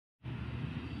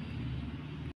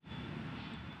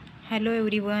Hello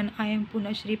everyone, I am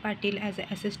Punashri Patil as an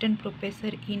assistant professor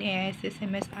in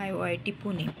AISSMS IOIT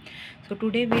Pune. So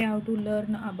today we have to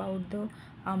learn about the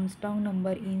Armstrong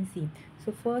number in C.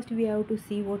 So first we have to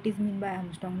see what is meant by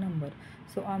Armstrong number.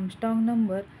 So Armstrong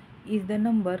number is the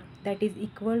number that is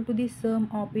equal to the sum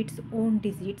of its own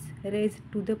digits raised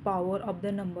to the power of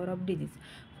the number of digits.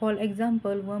 For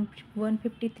example,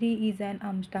 153 is an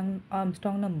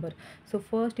Armstrong number. So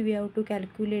first we have to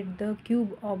calculate the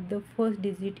cube of the first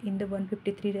digit in the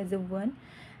 153 as a 1,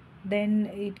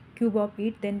 then cube of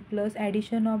it, then plus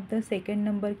addition of the second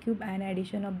number cube and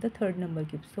addition of the third number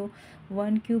cube. So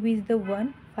 1 cube is the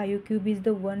 1, 5 cube is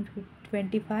the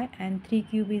 125, and 3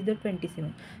 cube is the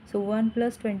 27. So 1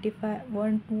 plus 25,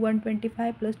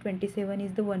 125 plus 27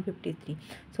 is the 153.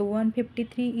 So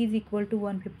 153 is equal to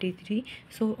 153.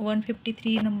 So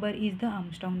 153 number is the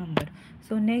Armstrong number.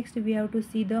 So next we have to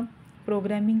see the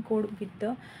programming code with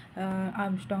the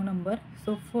Armstrong number.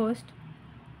 So first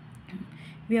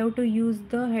we have to use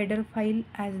the header file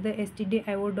as the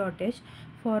stdio.h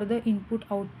for the input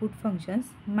output functions.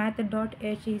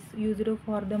 Math.h is used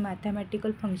for the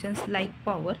mathematical functions like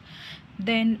power.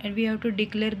 Then we have to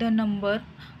declare the number,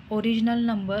 original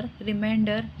number,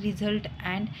 remainder, result,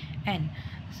 and n.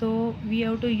 So we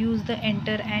have to use the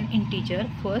enter an integer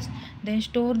first, then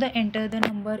store the enter the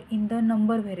number in the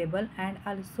number variable and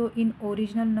also in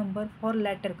original number for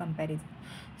later comparison.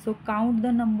 So count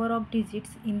the number of digits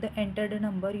in the entered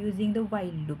number using the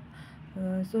while loop.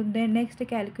 So then next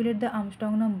calculate the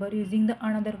Armstrong number using the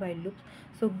another while loop.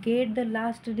 So get the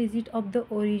last digit of the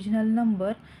original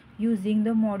number using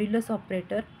the modulus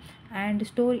operator and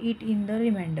store it in the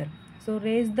remainder. So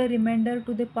raise the remainder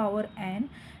to the power n,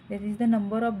 that is the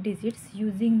number of digits,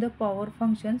 using the power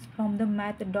functions from the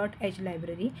math.h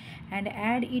library and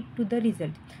add it to the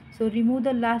result. So remove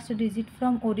the last digit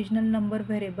from original number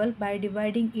variable by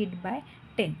dividing it by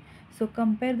 10. So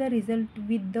compare the result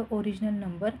with the original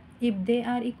number. If they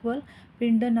are equal,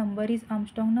 print the number is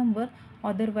Armstrong number,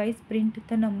 otherwise print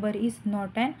the number is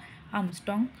not an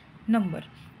Armstrong number.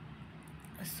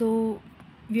 So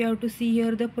we have to see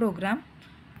here the program.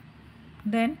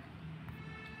 Then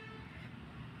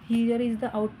here is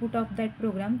the output of that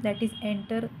program, that is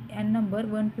enter n number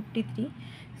 153.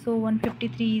 So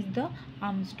 153 is the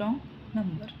Armstrong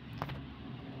number.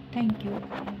 Thank you.